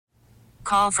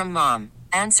Call from mom.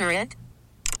 Answer it.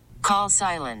 Call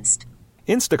silenced.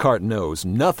 Instacart knows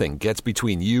nothing gets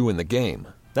between you and the game.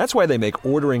 That's why they make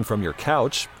ordering from your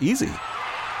couch easy.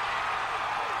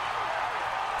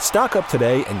 Stock up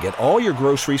today and get all your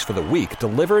groceries for the week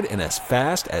delivered in as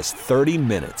fast as 30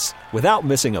 minutes without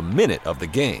missing a minute of the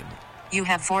game. You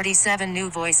have 47 new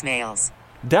voicemails.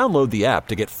 Download the app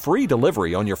to get free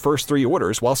delivery on your first 3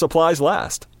 orders while supplies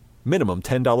last. Minimum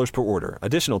 $10 per order.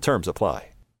 Additional terms apply.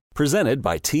 Presented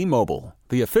by T-Mobile,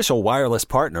 the official wireless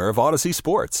partner of Odyssey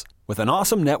Sports. With an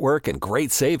awesome network and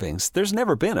great savings, there's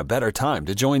never been a better time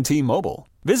to join T-Mobile.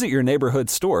 Visit your neighborhood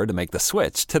store to make the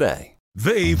switch today.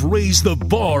 They've raised the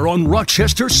bar on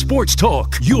Rochester Sports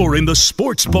Talk. You're in the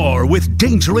Sports Bar with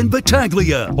Danger and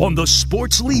Battaglia on the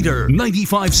Sports Leader,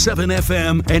 95.7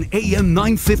 FM and AM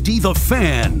 950 The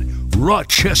Fan,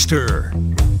 Rochester.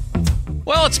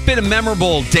 Well, it's been a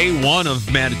memorable day one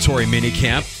of Mandatory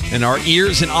Minicamp, and our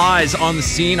ears and eyes on the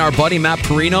scene. Our buddy Matt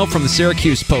Perino from the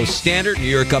Syracuse Post-Standard,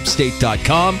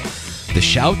 NewYorkUpstate.com, The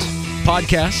Shout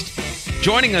podcast,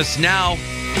 joining us now.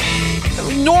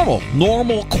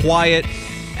 Normal, quiet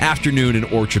afternoon in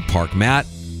Orchard Park. Matt,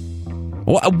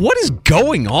 what is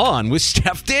going on with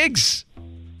Stef Diggs?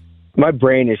 My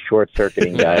brain is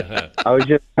short-circuiting, guys. I was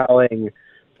just telling,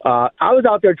 I was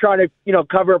out there trying to,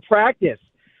 cover a practice,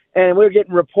 and we were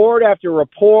getting report after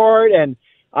report, and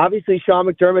obviously Sean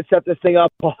McDermott set this thing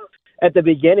up at the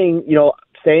beginning,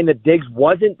 saying that Diggs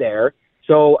wasn't there.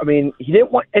 So, he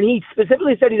didn't want, and he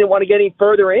specifically said he didn't want to get any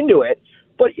further into it.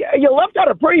 But you left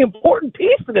out a pretty important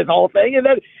piece to this whole thing, and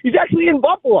then he's actually in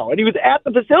Buffalo, and he was at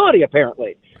the facility,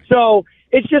 apparently. So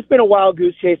it's just been a wild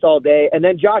goose chase all day. And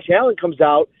then Josh Allen comes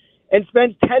out and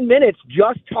spends 10 minutes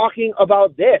just talking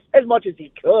about this, as much as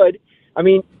he could.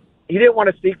 He didn't want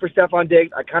to speak for Stefon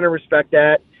Diggs. I kind of respect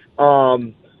that.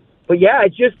 But, yeah,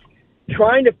 it's just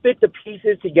trying to fit the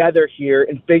pieces together here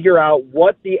and figure out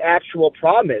what the actual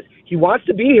problem is. He wants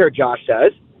to be here, Josh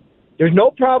says. There's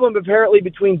no problem, apparently,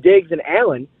 between Diggs and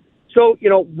Allen. So,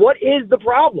 what is the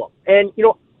problem? And,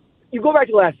 you go back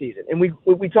to last season, and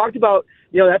we talked about,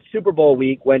 that Super Bowl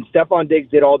week when Stefon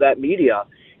Diggs did all that media.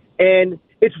 And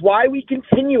it's why we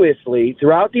continuously,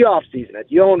 throughout the offseason, at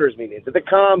the owners' meetings, at the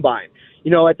combine,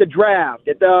 at the draft,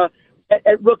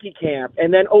 at rookie camp,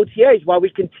 and then OTAs, why we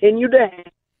continue to hang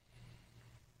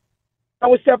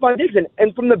with Stefon Diggs.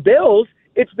 And from the Bills,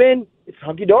 it's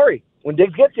hunky-dory. When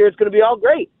Diggs gets here, it's going to be all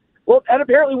great. Well, that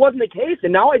apparently wasn't the case,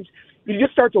 and now you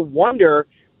just start to wonder,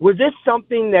 was this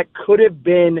something that could have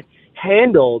been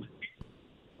handled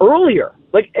earlier?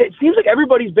 It seems like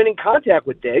everybody's been in contact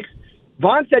with Diggs.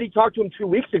 Vaughn said he talked to him 2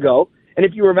 weeks ago, and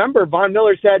if you remember, Von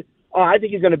Miller said, I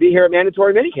think he's going to be here at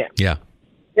Mandatory Minicamp. Yeah.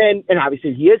 And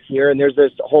obviously he is here, and there's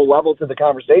this whole level to the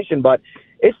conversation, but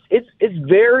it's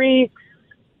very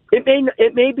 –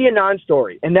 it may be a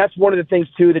non-story, and that's one of the things,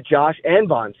 too, that Josh and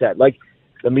Vaughn said.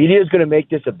 The media is going to make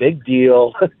this a big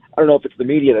deal. I don't know if it's the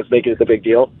media that's making it a big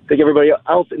deal. I think everybody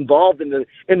else involved in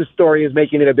the story is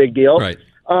making it a big deal. Right.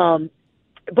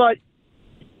 But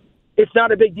it's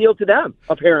not a big deal to them,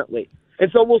 apparently. And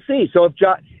so we'll see. So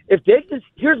if Diggs is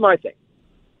 – here's my thing.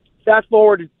 Fast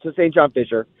forward to St. John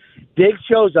Fisher. Diggs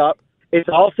shows up. It's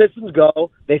all systems go.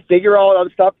 They figure all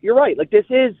other stuff. You're right.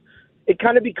 It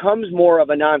kind of becomes more of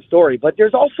a non-story. But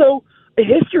there's also a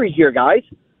history here, guys.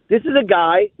 This is a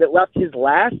guy that left his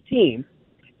last team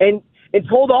and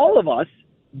told all of us,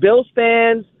 Bills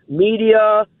fans,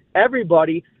 media,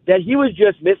 everybody, that he was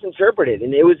just misinterpreted.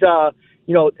 And it was,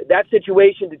 that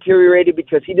situation deteriorated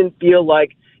because he didn't feel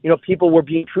like, people were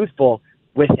being truthful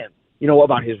with him,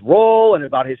 about his role and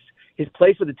about his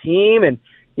place with the team. And,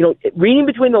 reading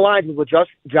between the lines with what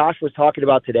Josh was talking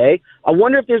about today, I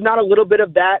wonder if there's not a little bit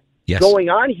of that going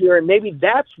on here. And maybe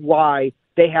that's why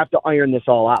they have to iron this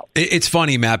all out. It's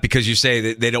funny, Matt, because you say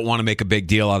that they don't want to make a big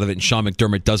deal out of it, and Sean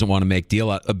McDermott doesn't want to make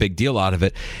a big deal out of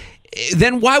it.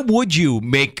 Then why would you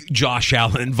make Josh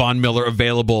Allen and Von Miller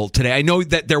available today? I know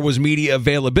that there was media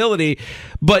availability,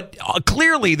 but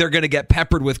clearly they're going to get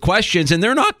peppered with questions, and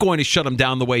they're not going to shut them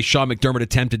down the way Sean McDermott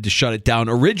attempted to shut it down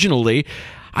originally.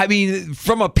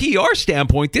 From a PR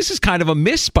standpoint, this is kind of a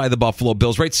miss by the Buffalo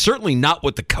Bills, right? Certainly not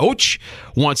what the coach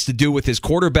wants to do with his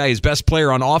quarterback, his best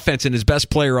player on offense and his best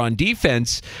player on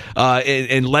defense,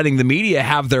 and letting the media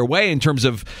have their way in terms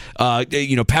of,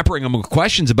 peppering them with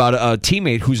questions about a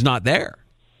teammate who's not there.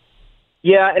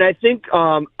 Yeah, and I think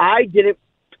I didn't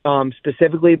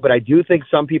specifically, but I do think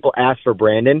some people asked for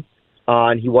Brandon,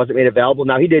 and he wasn't made available.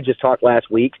 Now, he did just talk last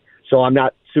week, so I'm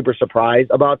not super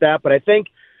surprised about that, but I think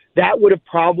that would have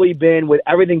probably been, with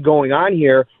everything going on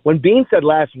here, when Bean said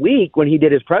last week when he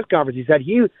did his press conference, he said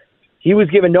he was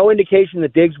given no indication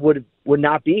that Diggs would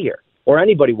not be here or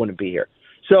anybody wouldn't be here.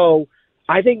 So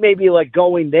I think maybe like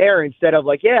going there instead of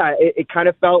like, it kind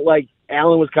of felt like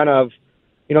Allen was kind of,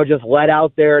 just let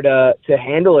out there to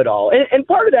handle it all. And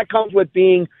part of that comes with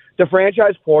being the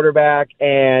franchise quarterback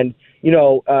and,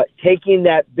 taking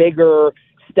that bigger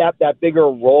step, that bigger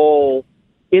role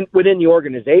within the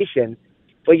organization.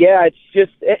 But yeah, it's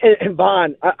just, and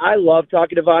Von, I love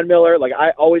talking to Von Miller. Like,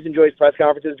 I always enjoy his press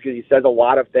conferences because he says a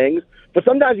lot of things, but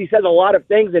sometimes he says a lot of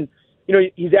things and,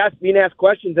 he's being asked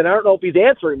questions and I don't know if he's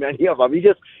answering many of them.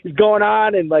 He's going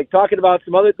on and like talking about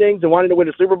some other things and wanting to win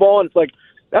a Super Bowl. And it's like,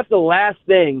 that's the last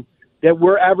thing that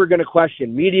we're ever going to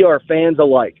question, media or fans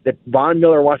alike, that Von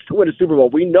Miller wants to win a Super Bowl.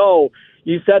 We know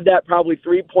you said that probably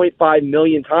 3.5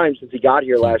 million times since he got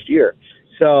here last year.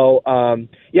 So,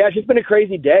 it's just been a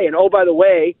crazy day. And, oh, by the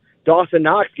way, Dawson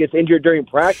Knox gets injured during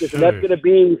practice, and that's going to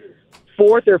be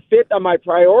fourth or fifth on my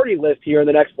priority list here in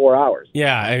the next 4 hours.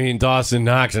 Yeah, I mean, Dawson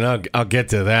Knox, and I'll get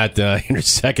to that in a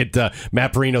second.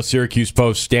 Matt Perino, Syracuse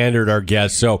Post-Standard, our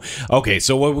guest. So, okay,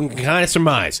 so what we can kind of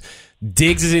surmise,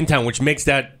 Diggs is in town, which makes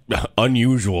that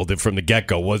unusual from the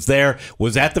get-go. Was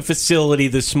at the facility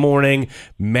this morning.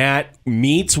 Matt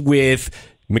meets with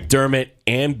McDermott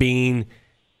and Bean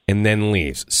and then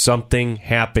leaves. Something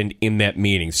happened in that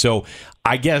meeting. So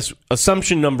I guess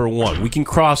assumption number one, we can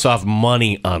cross off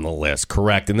money on the list,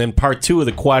 correct? And then part two of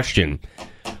the question,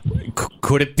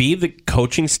 could it be the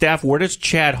coaching staff? Where does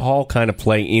Chad Hall kind of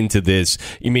play into this?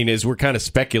 I mean, as we're kind of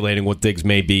speculating what Diggs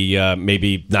may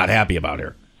be not happy about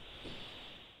here.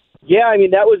 Yeah, I mean,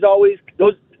 that was always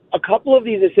a couple of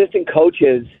these assistant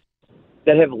coaches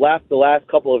that have left the last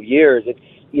couple of years.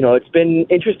 It's been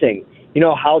interesting,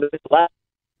 how this last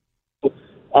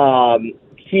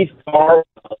Keith Farwell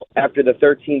after the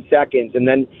 13 seconds, and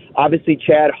then obviously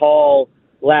Chad Hall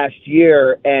last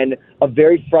year, and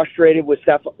very frustrated with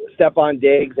Stefon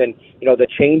Diggs and, the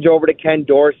changeover to Ken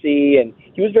Dorsey, and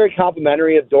he was very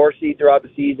complimentary of Dorsey throughout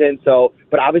the season. So,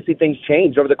 but obviously things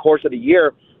changed over the course of the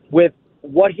year with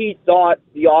what he thought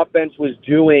the offense was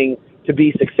doing to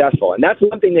be successful. And that's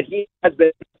one thing that he has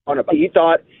been on about. He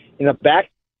thought in the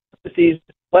back of the season,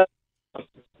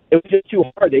 it was just too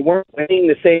hard. They weren't winning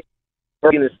the same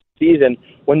in the season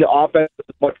when the offense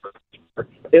was much closer,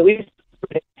 at least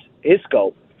his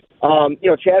scope.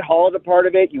 Chad Hall is a part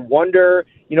of it. You wonder,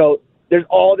 there's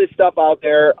all this stuff out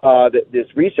there, this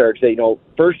research that,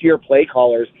 first-year play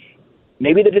callers,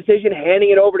 maybe the decision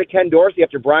handing it over to Ken Dorsey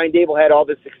after Brian Dable had all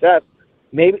this success,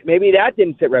 maybe that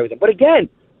didn't sit right with him. But again,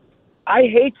 I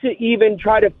hate to even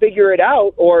try to figure it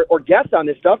out or guess on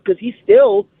this stuff because he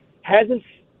still hasn't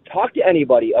talked to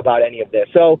anybody about any of this.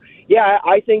 So, yeah,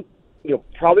 I think,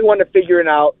 probably want to figure it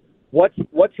out what's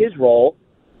his role.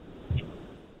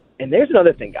 And there's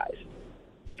another thing, guys.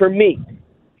 For me,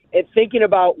 and thinking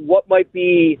about what might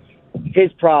be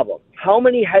his problem, how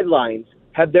many headlines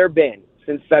have there been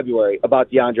since February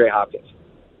about DeAndre Hopkins?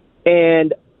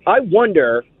 And I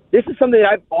wonder, this is something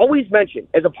that I've always mentioned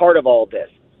as a part of all of this,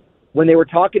 when they were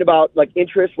talking about like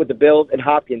interest with the Bills and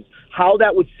Hopkins, how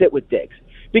that would sit with Diggs.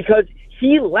 Because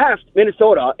he left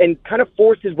Minnesota and kind of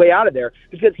forced his way out of there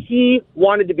because he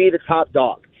wanted to be the top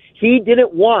dog. He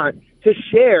didn't want to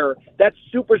share that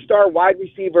superstar wide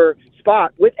receiver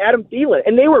spot with Adam Thielen,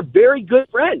 and they were very good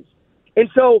friends. And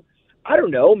so, I don't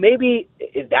know, maybe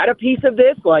is that a piece of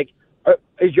this? Like,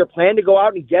 is your plan to go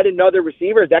out and get another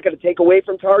receiver? Is that going to take away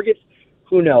from targets?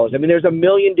 Who knows? I mean, there's a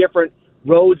million different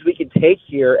roads we could take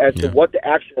here as to what the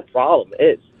actual problem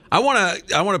is. I want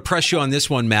to press you on this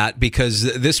one, Matt, because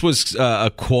this was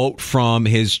a quote from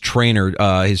his trainer.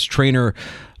 His trainer,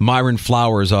 Myron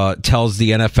Flowers, tells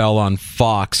the NFL on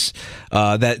Fox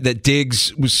that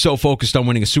Diggs was so focused on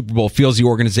winning a Super Bowl, feels the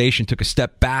organization took a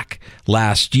step back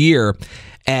last year.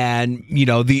 And,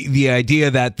 the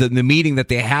idea that the meeting that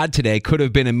they had today could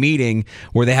have been a meeting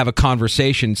where they have a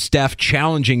conversation, Steph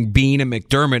challenging Bean and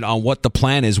McDermott on what the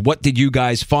plan is. What did you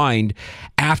guys find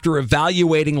after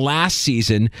evaluating last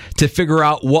season to figure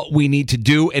out what we need to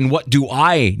do and what do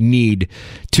I need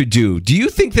to do? Do you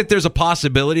think that there's a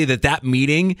possibility that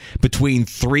meeting between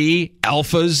three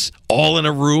alphas, all in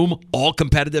a room, all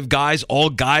competitive guys, all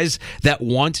guys that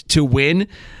want to win,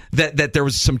 that there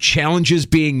was some challenges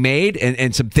being made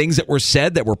and some things that were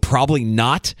said that were probably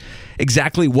not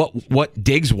exactly what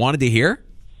Diggs wanted to hear?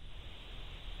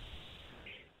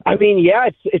 I mean, yeah,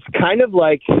 it's kind of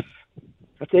like,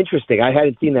 that's interesting. I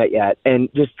hadn't seen that yet. And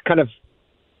just kind of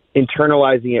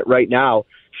internalizing it right now,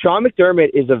 Sean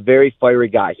McDermott is a very fiery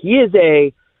guy.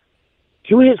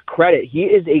 To his credit, he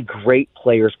is a great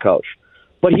players coach.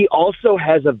 but he also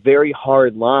has a very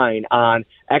hard line on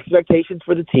expectations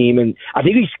for the team. And I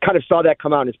think he kind of saw that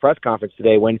come out in his press conference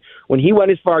today when he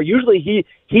went as far. Usually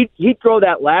he'd throw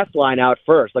that last line out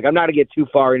first. Like, I'm not going to get too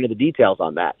far into the details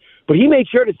on that. But he made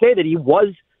sure to say that he was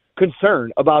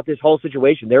concerned about this whole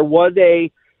situation. There was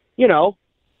I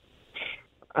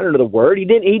don't know the word. He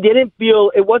didn't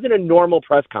feel, it wasn't a normal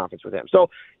press conference with him. So,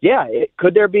 yeah,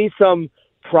 could there be some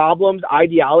problems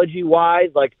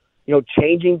ideology-wise, like,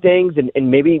 changing things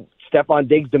and maybe Stefon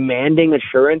Diggs demanding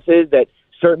assurances that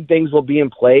certain things will be in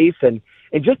place and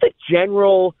just a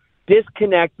general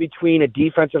disconnect between a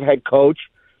defensive head coach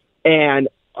and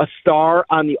a star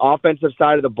on the offensive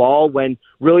side of the ball when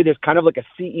really there's kind of like a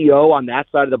CEO on that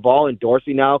side of the ball and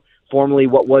Dorsey now, formerly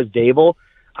what was Dable.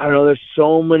 I don't know. There's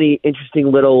so many interesting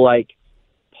little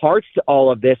parts to all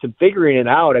of this and figuring it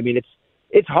out. I mean,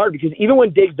 it's hard because even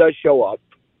when Diggs does show up,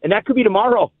 and that could be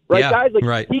tomorrow, right, yeah, guys? Like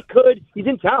right. He's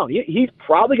in town. He's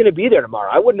probably going to be there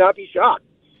tomorrow. I would not be shocked.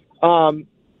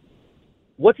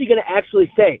 What's he going to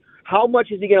actually say? How much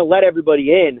is he going to let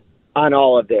everybody in on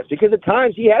all of this? Because at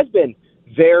times he has been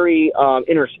very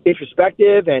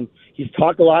introspective and he's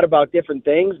talked a lot about different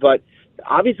things, but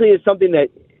obviously it's something that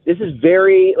this is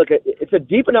very it's a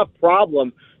deep enough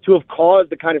problem to have caused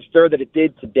the kind of stir that it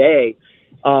did today.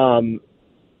 And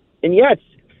yeah,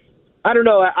 I don't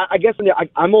know. I guess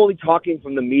I'm only talking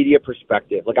from the media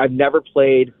perspective. Like, I've never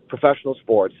played professional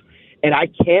sports, and I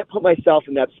can't put myself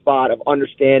in that spot of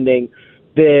understanding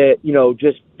the,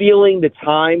 just feeling the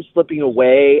time slipping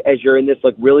away as you're in this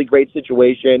really great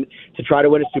situation to try to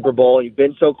win a Super Bowl, and you've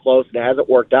been so close and it hasn't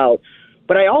worked out.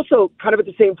 But I also kind of at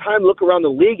the same time look around the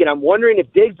league, and I'm wondering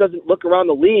if Diggs doesn't look around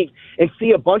the league and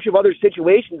see a bunch of other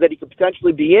situations that he could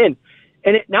potentially be in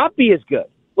and it not be as good.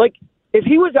 Like, if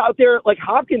he was out there like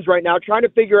Hopkins right now trying to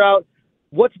figure out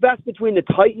what's best between the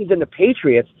Titans and the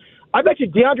Patriots, I bet you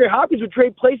DeAndre Hopkins would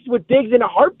trade places with Diggs in a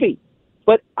heartbeat.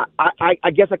 But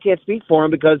I guess I can't speak for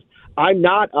him because I'm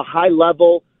not a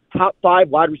high-level top 5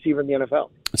 wide receiver in the NFL.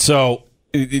 So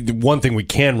one thing we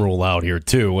can rule out here,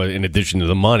 too, in addition to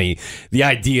the money, the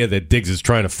idea that Diggs is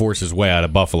trying to force his way out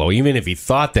of Buffalo, even if he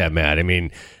thought that, Matt, I mean,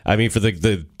 for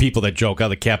the people that joke,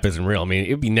 the cap isn't real, I mean,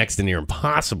 it would be next to near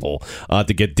impossible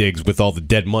to get Diggs with all the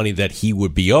dead money that he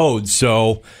would be owed.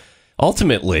 So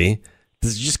ultimately,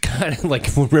 this is just kind of like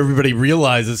when everybody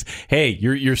realizes, hey,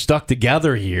 you're stuck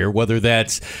together here, whether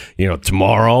that's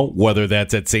tomorrow, whether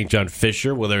that's at St. John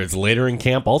Fisher, whether it's later in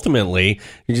camp. Ultimately,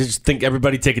 you just think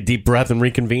everybody take a deep breath and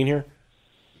reconvene here.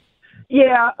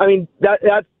 Yeah, I mean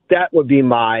that would be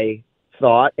my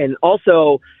thought, and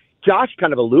also Josh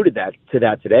kind of alluded to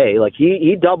that today. Like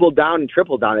he doubled down and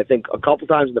tripled down. I think a couple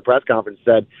times in the press conference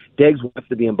said Diggs wants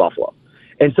to be in Buffalo.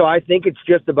 And so I think it's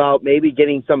just about maybe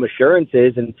getting some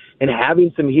assurances and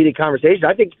having some heated conversation.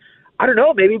 I don't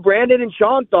know, maybe Brandon and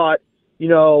Sean thought,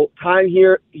 time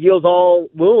here heals all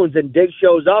wounds and Diggs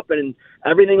shows up and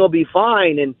everything will be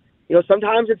fine. And,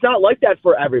 sometimes it's not like that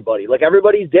for everybody. Like,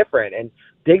 everybody's different. And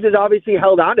Diggs has obviously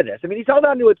held on to this. I mean, he's held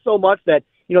on to it so much that,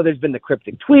 there's been the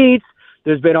cryptic tweets.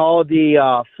 There's been all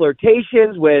the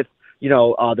flirtations with,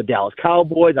 the Dallas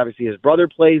Cowboys. Obviously, his brother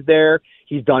plays there.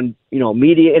 He's done,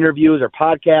 media interviews or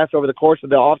podcasts over the course of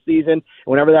the offseason. And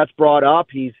whenever that's brought up,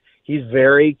 he's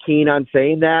very keen on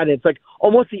saying that. And it's like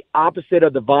almost the opposite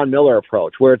of the Von Miller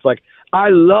approach, where it's like, I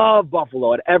love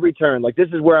Buffalo at every turn. Like, this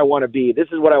is where I want to be. This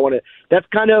is what I want to. That's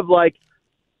kind of like,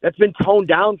 that's been toned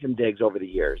down from Diggs over the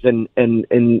years. And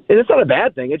it's not a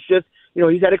bad thing. It's just,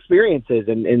 he's had experiences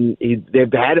and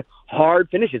they've had hard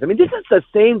finishes. I mean, this is the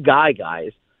same guy,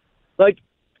 guys. Like,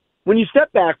 when you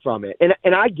step back from it,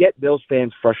 and I get Bills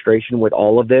fans' frustration with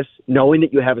all of this, knowing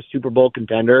that you have a Super Bowl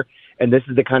contender, and this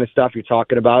is the kind of stuff you're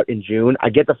talking about in June. I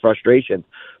get the frustration.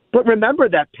 But remember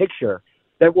that picture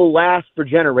that will last for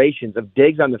generations of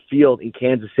Diggs on the field in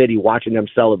Kansas City watching them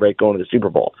celebrate going to the Super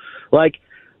Bowl. Like,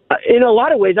 in a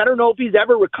lot of ways, I don't know if he's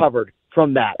ever recovered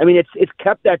from that. I mean, it's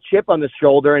kept that chip on the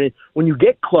shoulder, and when you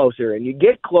get closer and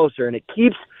it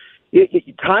keeps –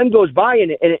 time goes by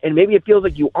and maybe it feels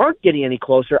like you aren't getting any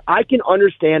closer. I can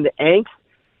understand the angst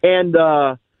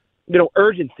and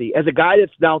urgency as a guy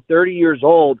that's now 30 years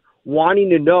old, wanting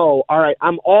to know, all right,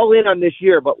 I'm all in on this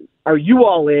year, but are you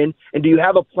all in? And do you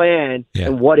have a plan? Yeah.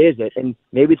 And what is it? And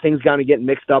maybe things kind of get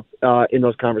mixed up in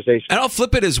those conversations. And I'll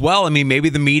flip it as well. I mean, maybe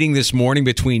the meeting this morning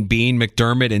between Bean,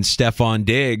 McDermott, and Stefon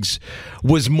Diggs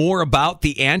was more about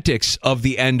the antics of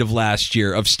the end of last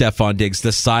year of Stefon Diggs,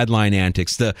 the sideline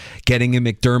antics, the getting in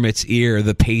McDermott's ear,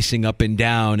 the pacing up and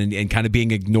down and kind of being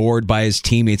ignored by his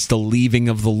teammates, the leaving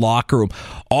of the locker room,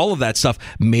 all of that stuff.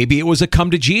 Maybe it was a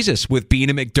come to Jesus with Bean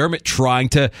and McDermott trying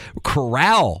to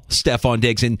corral Stefon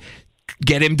Diggs and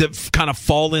get him to kind of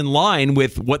fall in line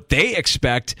with what they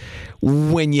expect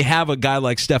when you have a guy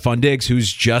like Stefon Diggs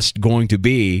who's just going to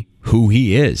be who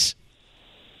he is.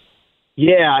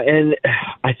 Yeah, and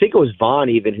I think it was Vaughn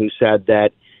even who said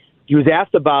that he was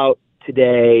asked about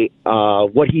today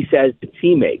what he says to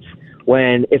teammates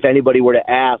when, if anybody were to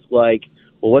ask, like,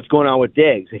 well, what's going on with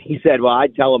Diggs? And he said, well,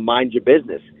 I'd tell him, mind your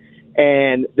business.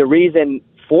 And the reason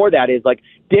for that is, like,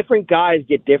 different guys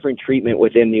get different treatment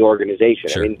within the organization.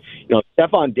 Sure. I mean,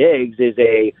 Stefon Diggs is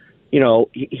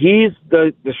he's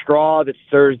the straw that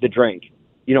stirs the drink,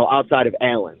 outside of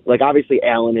Allen. Like, obviously,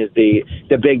 Allen is the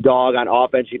big dog on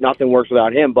offense. Nothing works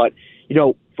without him. But,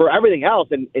 for everything else,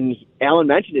 and Allen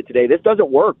mentioned it today, this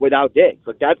doesn't work without Diggs.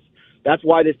 Like, that's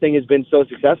why this thing has been so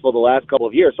successful the last couple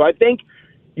of years. So I think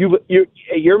you're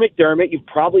McDermott. You've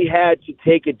probably had to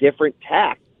take a different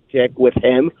tactic with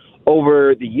him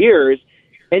over the years.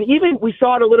 And even we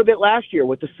saw it a little bit last year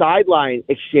with the sideline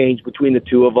exchange between the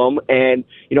two of them and,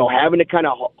 having to kind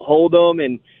of hold him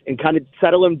and kind of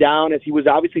settle him down as he was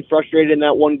obviously frustrated in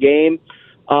that one game.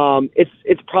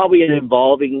 It's probably an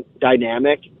evolving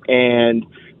dynamic. And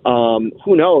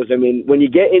who knows? I mean, when you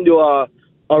get into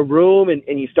a room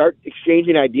and you start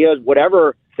exchanging ideas,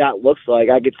 whatever that looks like,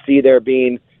 I could see there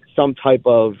being some type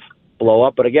of blow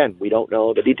up. But again, we don't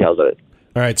know the details of it.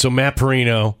 All right, so Matt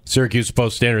Perino, Syracuse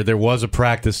Post-Standard, there was a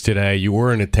practice today. You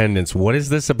were in attendance. What is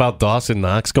this about Dawson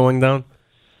Knox going down?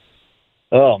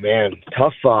 Oh, man,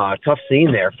 tough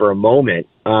scene there for a moment.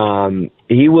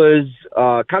 He was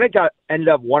ended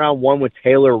up one-on-one with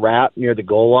Taylor Rapp near the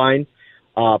goal line,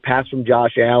 pass from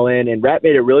Josh Allen, and Rapp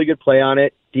made a really good play on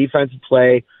it, defensive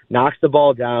play, knocks the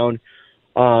ball down.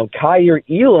 Kyer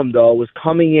Elam, though, was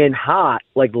coming in hot,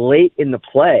 like late in the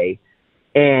play,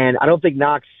 and I don't think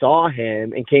Knox saw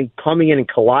him and came coming in and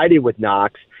collided with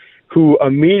Knox, who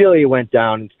immediately went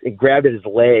down and grabbed at his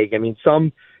leg. I mean,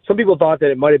 some people thought that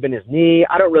it might have been his knee.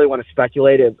 I don't really want to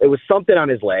speculate. It was something on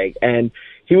his leg, and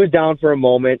he was down for a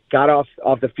moment, got off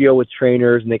the field with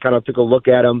trainers, and they kind of took a look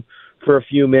at him for a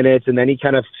few minutes, and then he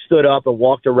kind of stood up and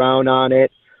walked around on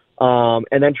it.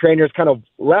 And then trainers kind of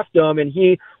left him, and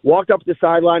he walked up the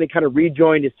sideline and kind of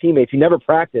rejoined his teammates. He never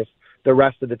practiced the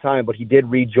rest of the time, but he did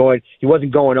rejoin. He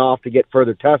wasn't going off to get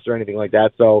further tests or anything like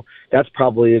that, so that's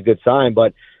probably a good sign.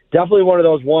 But definitely one of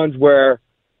those ones where,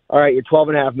 all right, you're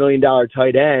 $12.5 million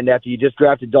tight end after you just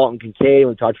drafted Dalton Kincaid.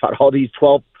 We talked about all these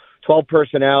 12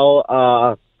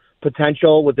 personnel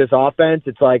potential with this offense.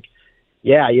 It's like,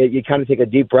 yeah, you kind of take a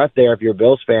deep breath there if you're a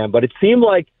Bills fan. But it seemed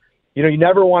like, you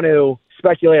never want to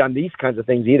speculate on these kinds of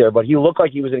things either, but he looked like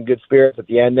he was in good spirits at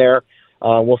the end there.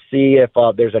 We'll see if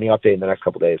there's any update in the next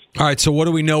couple of days. All right, so what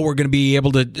do we know we're going to be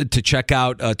able to check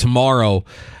out tomorrow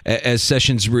as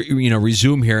sessions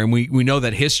resume here? And we know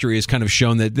that history has kind of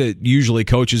shown that usually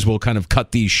coaches will kind of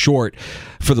cut these short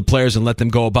for the players and let them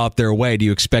go about their way. Do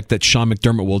you expect that Sean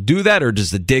McDermott will do that, or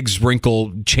does the Diggs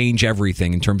wrinkle change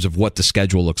everything in terms of what the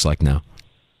schedule looks like now?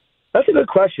 That's a good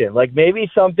question. Like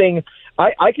maybe something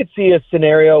I could see a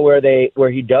scenario where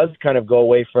he does kind of go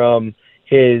away from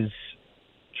his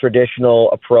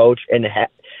traditional approach and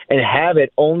have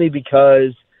it only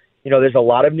because there's a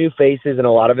lot of new faces and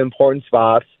a lot of important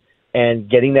spots, and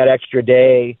getting that extra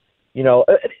day.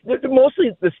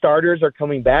 Mostly the starters are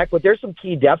coming back, but there's some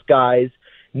key depth guys,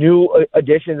 new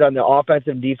additions on the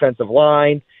offensive and defensive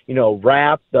line.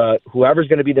 Rapp, whoever's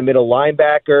going to be the middle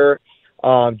linebacker.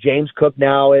 James Cook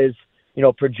now is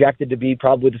projected to be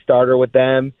probably the starter with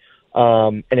them.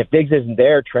 And if Diggs isn't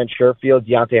there, Trent Sherfield,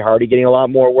 Deontay Hardy getting a lot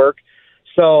more work.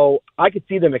 So I could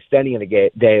see them extending the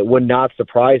day. It would not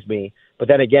surprise me. But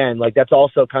then again, like that's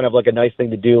also kind of like a nice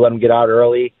thing to do. Let them get out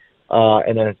early,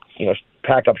 and then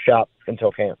pack up shop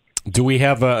until camp. Do we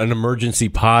have an emergency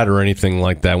pod or anything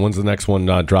like that? When's the next one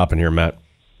dropping here, Matt?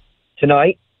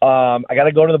 Tonight. I got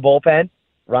to go to the bullpen.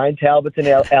 Ryan Talbot's in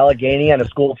Allegheny on a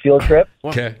school field trip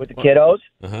with the kiddos.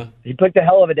 Uh-huh. He picked a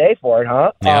hell of a day for it,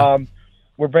 huh? Yeah.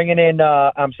 We're bringing in.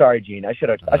 I'm sorry, Gene. I should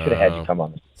have had you come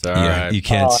on. Right. You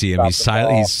can't see him. He's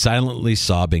silently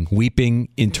sobbing, weeping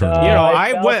internally.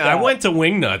 I went to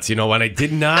Wingnuts, and I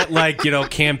did not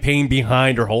campaign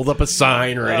behind or hold up a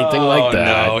sign or anything like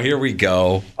that. No, here we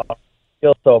go. I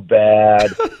feel so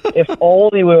bad. If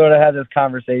only we would have had this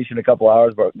conversation a couple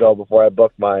hours ago before I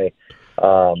booked my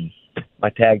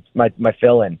my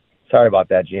fill-in. Sorry about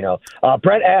that, Gino.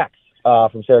 Brent Axe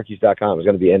from Syracuse.com is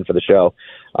going to be in for the show.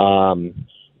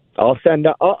 I'll send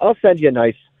you a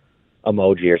nice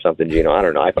emoji or something, Gino. I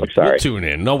don't know. I'm sorry. We'll tune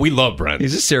in. No, we love Brent.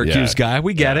 He's a Syracuse guy.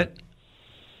 We get it.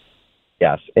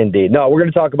 Yes, indeed. No, we're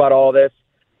going to talk about all this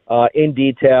in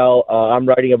detail. I'm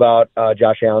writing about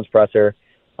Josh Allen's presser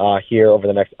here over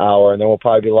the next hour, and then we'll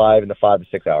probably be live in the 5 to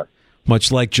 6 hour.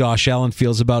 Much like Josh Allen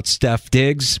feels about Steph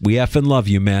Diggs, we effing love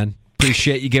you, man.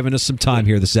 Appreciate you giving us some time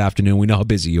here this afternoon. We know how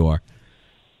busy you are.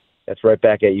 That's right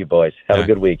back at you, boys. Have a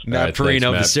good week. Matt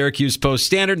Perino of the Syracuse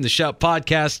Post-Standard and the Shout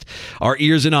Podcast, our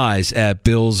ears and eyes at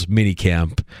Bills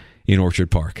Minicamp in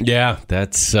Orchard Park. Yeah,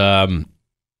 that's the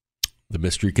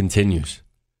mystery continues.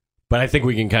 But I think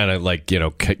we can kind of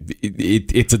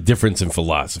it's a difference in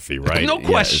philosophy, right? No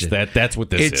question. That's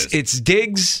what this is. It's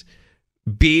Diggs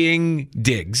being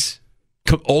Diggs.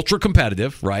 Ultra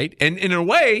competitive, right? And in a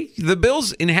way, the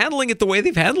Bills, in handling it the way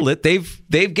they've handled it,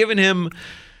 they've given him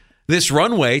this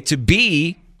runway to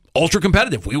be ultra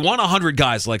competitive. We want 100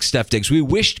 guys like Steph Diggs. We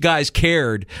wished guys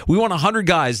cared. We want 100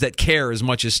 guys that care as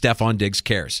much as Stefon Diggs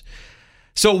cares.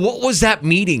 So what was that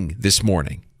meeting this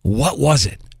morning? What was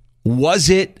it? Was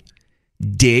it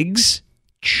Diggs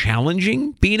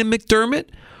challenging Bean and McDermott?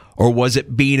 Or was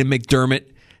it Bean and McDermott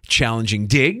challenging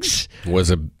Diggs?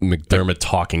 Was it McDermott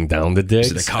talking down to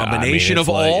Diggs? Is it a combination of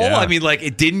all? Yeah.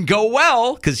 It didn't go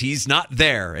well because he's not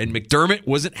there, and McDermott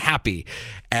wasn't happy.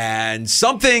 And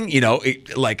something,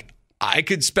 I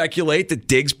could speculate that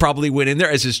Diggs probably went in there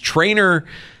as his trainer,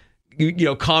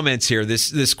 comments here.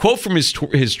 This quote from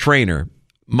his trainer,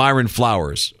 Myron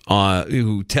Flowers,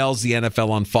 who tells the NFL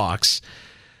on Fox,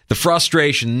 the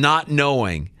frustration, not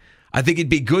knowing. I think it'd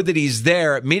be good that he's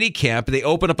there at minicamp. They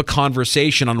open up a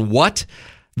conversation on what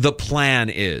the plan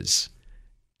is.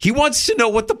 He wants to know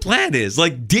what the plan is.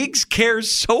 Like, Diggs cares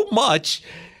so much.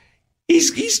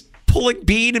 He's pulling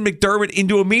Bean and McDermott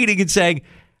into a meeting and saying,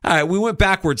 all right, we went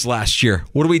backwards last year.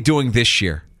 What are we doing this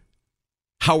year?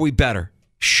 How are we better?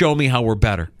 Show me how we're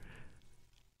better.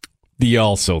 The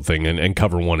also thing, and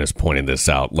Cover One has pointed this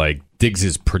out, like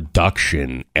Diggs'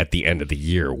 production at the end of the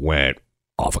year went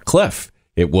off a cliff.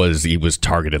 He was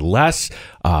targeted less.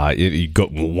 He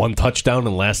got one touchdown in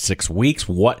the last 6 weeks.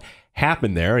 What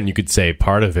happened there? And you could say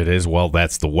part of it is, well,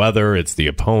 that's the weather, it's the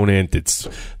opponent, it's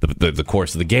the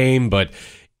course of the game. But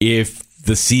if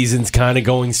the season's kind of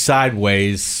going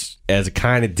sideways, as it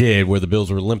kind of did, where the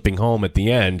Bills were limping home at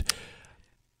the end,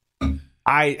 and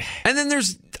then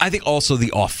there's, I think, also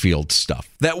the off-field stuff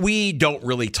that we don't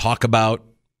really talk about,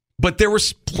 but there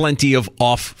was plenty of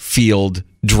off-field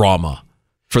drama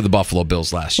for the Buffalo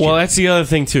Bills last year. Well, that's the other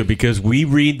thing, too, because we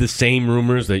read the same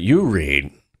rumors that you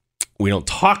read. We don't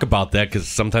talk about that because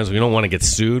sometimes we don't want to get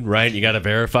sued, right? You got to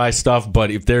verify stuff. But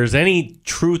if there's any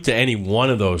truth to any one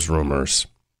of those rumors,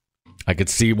 I could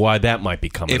see why that might be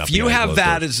coming up. If you have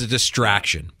that as a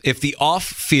distraction, if the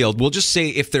off-field, we'll just say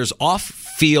if there's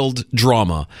off-field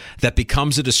drama that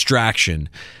becomes a distraction,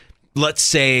 let's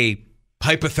say,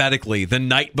 hypothetically, the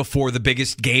night before the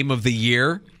biggest game of the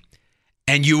year,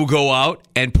 and you go out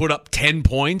and put up 10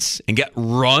 points and get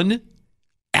run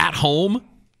at home,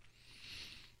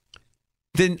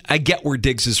 then I get where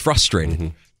Diggs is frustrated.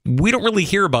 Mm-hmm. We don't really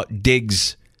hear about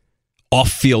Diggs'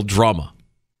 off-field drama.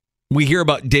 We hear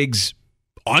about Diggs'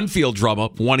 on-field drama,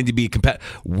 wanting to be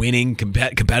winning,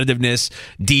 competitiveness,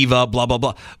 diva, blah, blah,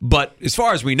 blah. But as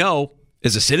far as we know,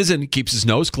 as a citizen, he keeps his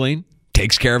nose clean,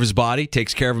 takes care of his body,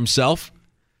 takes care of himself,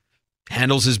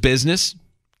 handles his business,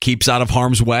 keeps out of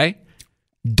harm's way,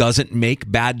 doesn't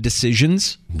make bad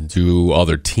decisions. Do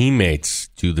other teammates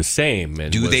do the same?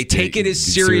 And do they take it as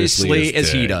seriously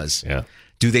as he does? Yeah.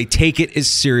 Do they take it as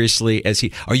seriously as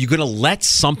he? Are you going to let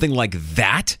something like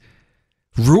that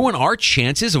ruin our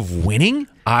chances of winning?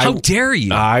 How dare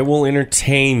you? I will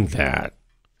entertain that.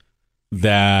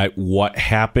 That what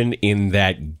happened in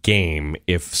that game,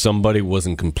 if somebody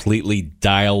wasn't completely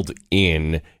dialed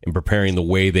in and preparing the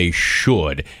way they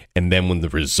should, and then when the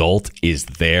result is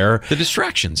there, the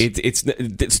distractions. It's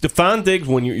Stefon Diggs.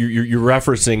 When you're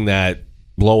referencing that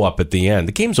blow up at the end,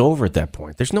 the game's over at that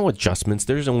point. There's no adjustments.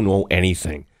 There's no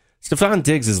anything. Stefon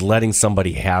Diggs is letting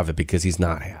somebody have it because he's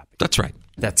not happy. That's right.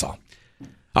 That's all.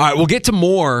 All right, we'll get to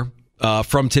more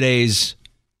from today's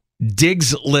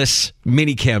Diggs-less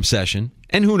minicamp session.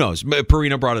 And who knows?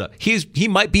 Perino brought it up. He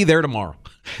might be there tomorrow.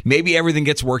 Maybe everything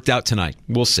gets worked out tonight.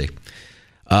 We'll see.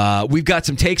 We've got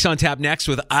some takes on tap next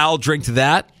with I'll Drink to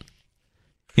That,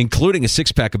 including a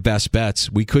six-pack of best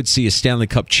bets. We could see a Stanley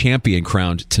Cup champion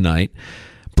crowned tonight.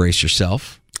 Brace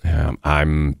yourself.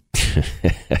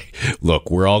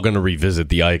 Look, we're all going to revisit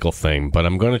the Eichel thing, but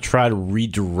I'm going to try to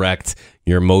redirect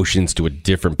your emotions to a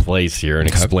different place here and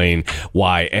explain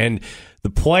why. And the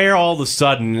player all of a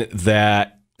sudden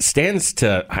that stands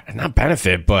to not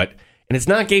benefit, but And it's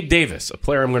not Gabe Davis, a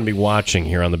player I'm going to be watching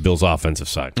here on the Bills' offensive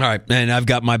side. All right, and I've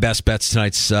got my best bets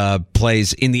tonight's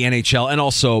plays in the NHL and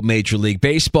also Major League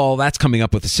Baseball. That's coming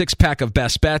up with a 6-pack of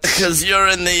best bets. Because you're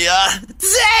in the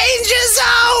danger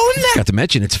zone. Got to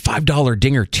mention, it's $5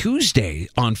 Dinger Tuesday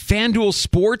on FanDuel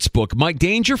Sportsbook. Mike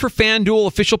Danger for FanDuel,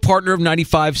 official partner of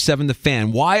 95.7 The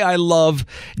Fan. Why I love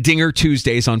Dinger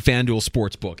Tuesdays on FanDuel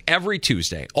Sportsbook. Every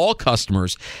Tuesday, all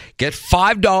customers get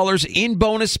 $5 in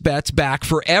bonus bets back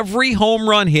for every home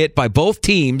run hit by both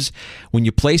teams when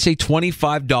you place a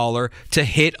 $25 to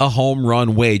hit a home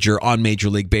run wager on Major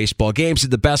League Baseball games.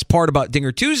 And the best part about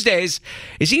Dinger Tuesdays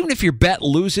is even if your bet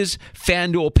loses,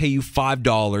 FanDuel will pay you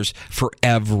 $5 for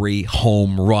every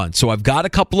home run. So I've got a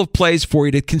couple of plays for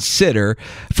you to consider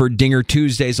for Dinger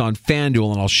Tuesdays on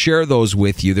FanDuel, and I'll share those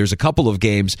with you. There's a couple of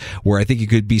games where I think you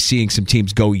could be seeing some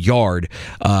teams go yard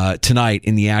tonight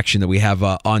in the action that we have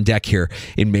on deck here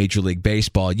in Major League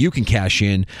Baseball. You can cash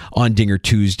in on Dinger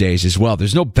Tuesdays as well.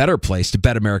 There's no better place to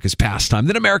bet America's pastime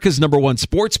than America's #1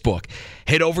 sportsbook.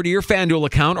 Head over to your FanDuel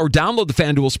account or download the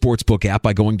FanDuel Sportsbook app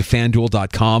by going to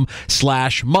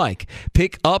FanDuel.com/Mike.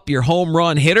 Pick up your home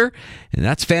run hitter, and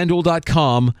that's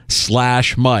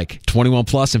FanDuel.com/Mike. 21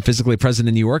 plus and physically present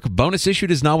in New York. Bonus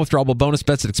issued is non-withdrawable bonus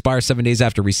bets that expire 7 days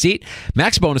after receipt.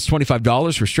 Max bonus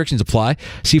 $25. Restrictions apply.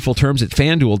 See full terms at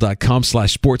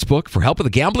FanDuel.com/sportsbook. For help with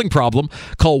a gambling problem,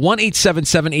 call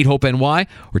 1-877-8-HOPE-NY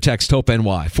or text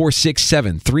HOPE-NY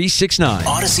 467-369.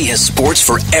 Odyssey has sports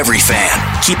for every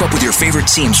fan. Keep up with your favorite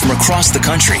teams from across the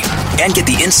country and get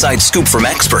the inside scoop from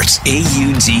experts.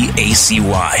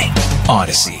 AUDACY.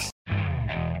 Odyssey.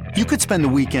 You could spend the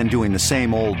weekend doing the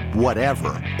same old whatever,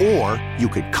 or you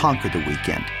could conquer the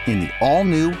weekend in the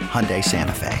all-new Hyundai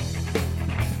Santa Fe.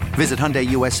 Visit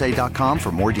HyundaiUSA.com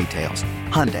for more details.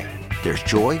 Hyundai, there's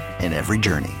joy in every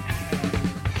journey.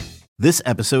 This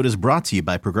episode is brought to you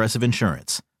by Progressive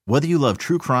Insurance. Whether you love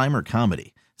true crime or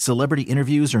comedy, celebrity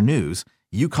interviews or news,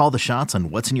 you call the shots on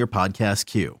what's in your podcast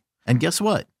queue. And guess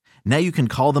what? Now you can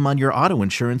call them on your auto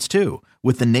insurance too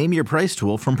with the Name Your Price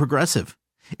tool from Progressive.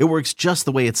 It works just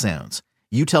the way it sounds.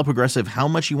 You tell Progressive how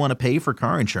much you want to pay for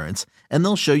car insurance, and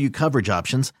they'll show you coverage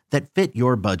options that fit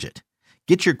your budget.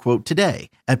 Get your quote today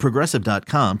at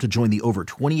Progressive.com to join the over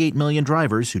 28 million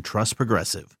drivers who trust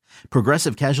Progressive.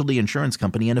 Progressive Casualty Insurance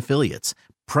Company and Affiliates.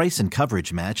 Price and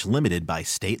coverage match limited by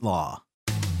state law.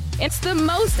 It's the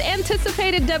most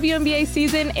anticipated WNBA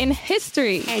season in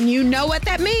history. And you know what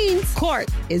that means. Court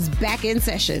is back in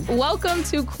session. Welcome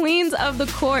to Queens of the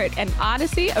Court, an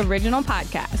Odyssey original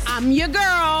podcast. I'm your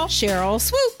girl, Cheryl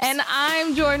Swoops. And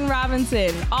I'm Jordan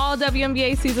Robinson. All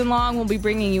WNBA season long, we'll be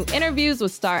bringing you interviews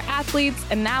with star athletes,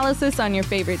 analysis on your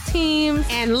favorite teams,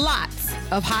 and lots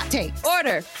of hot takes.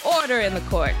 Order in the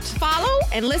court. Follow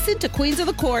and listen to Queens of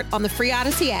the Court on the free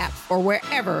Odyssey app or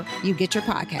wherever you get your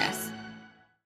podcasts.